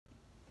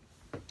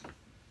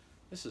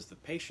This is the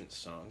Patience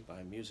song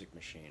by Music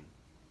Machine.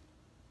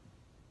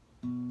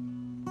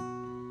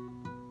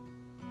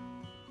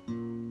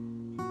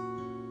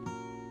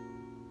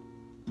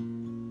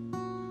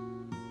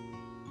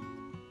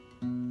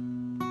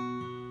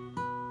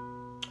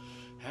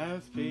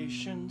 Have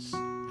patience,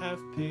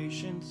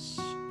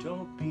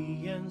 don't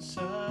be in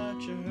such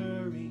a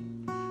hurry.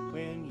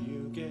 When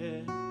you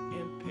get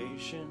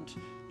impatient,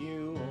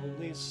 you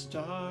only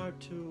start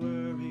to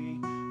worry.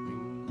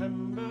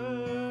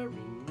 Remember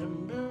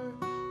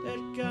that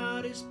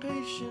God is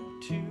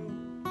patient too.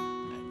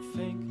 And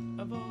think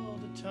of all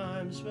the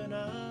times when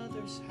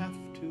others have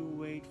to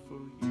wait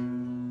for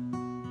you.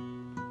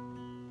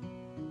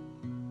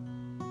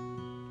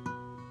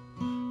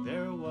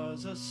 There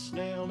was a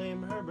snail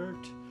named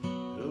Herbert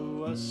who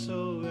was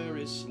so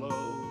very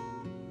slow.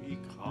 He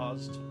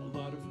caused a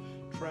lot of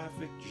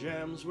traffic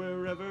jams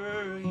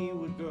wherever he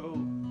would go.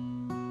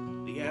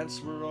 The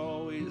ants were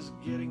always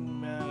getting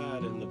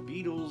mad and the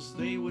beetles,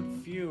 they would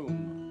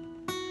fume.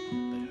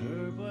 But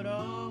Herb would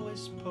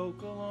always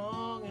poke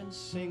along and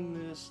sing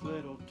this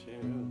little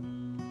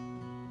tune.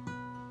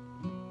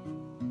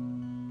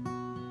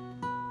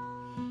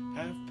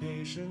 Have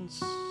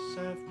patience,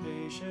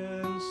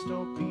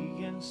 don't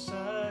be in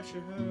such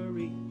a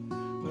hurry.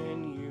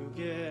 When you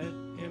get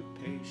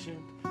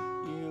impatient,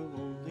 you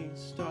only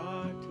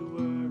start to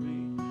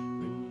worry.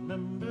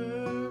 Remember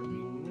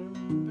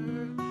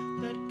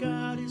that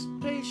God is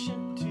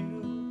patient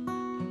too.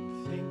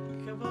 And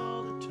think of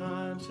all the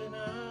times when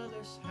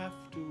others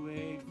have to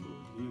wait for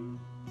you.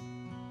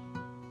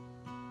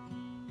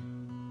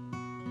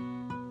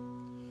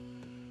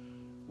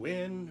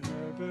 When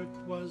Herbert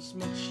was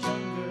much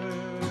younger,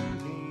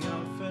 he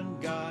often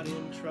got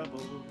in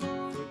trouble,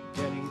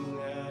 forgetting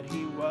that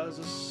he was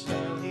a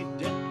snail. He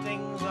did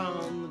things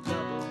on the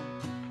double.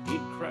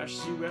 He'd crash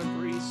through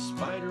every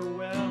spider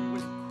web,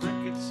 with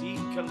crickets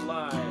he'd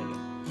collide.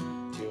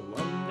 Till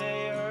one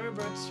day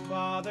Herbert's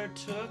father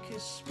took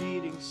his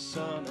speeding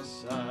son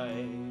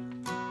aside.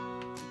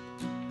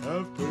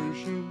 Have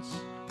patience,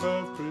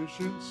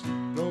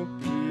 don't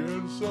be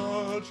in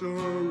such a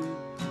hurry.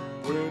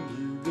 When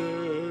you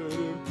get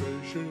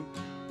impatient,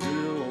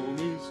 you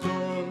only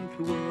start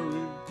to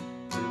worry.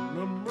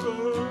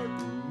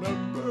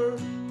 Remember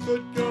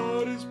that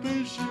God is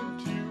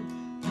patient too.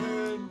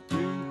 And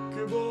think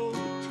of all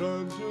the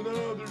times when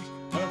others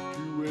have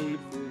to wait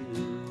for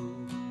you.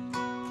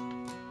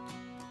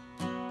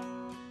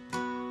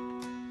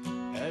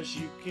 As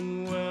you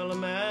can well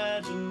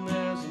imagine,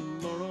 there's a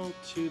moral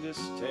to this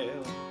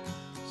tale.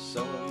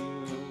 Some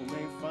of you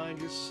may find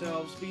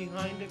yourselves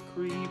behind a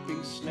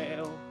creeping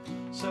snail.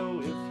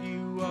 So if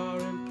you are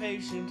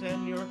impatient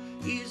and you're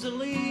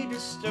easily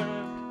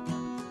disturbed,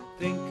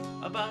 think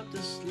about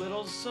this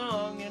little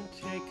song and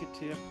take a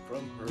tip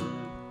from her.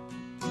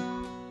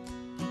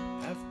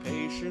 Have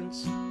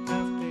patience,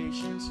 don't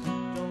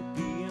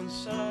be in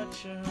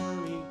such a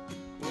hurry.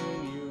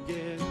 When you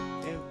get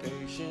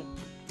impatient,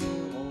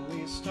 you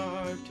only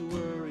start to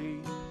worry.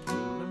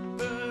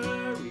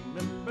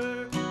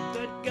 Remember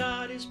that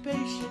God is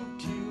patient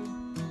too.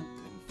 And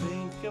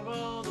think of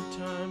all the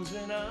times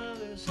when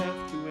others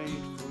have to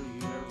wait for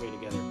you. Everybody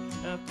together.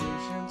 Have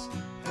patience,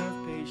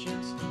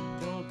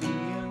 don't be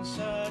in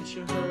such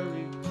a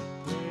hurry.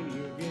 When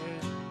you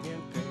get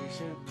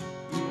impatient,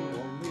 you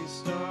only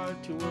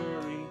start to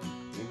worry.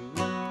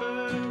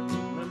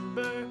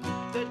 Remember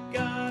that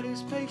God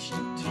is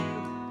patient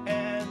too.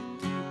 And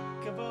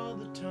think of all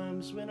the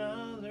times when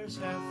others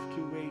have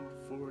to wait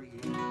for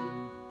you.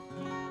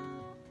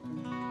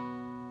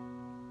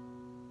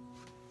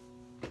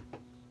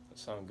 The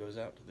song goes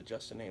out to the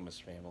Justin Amos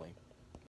family.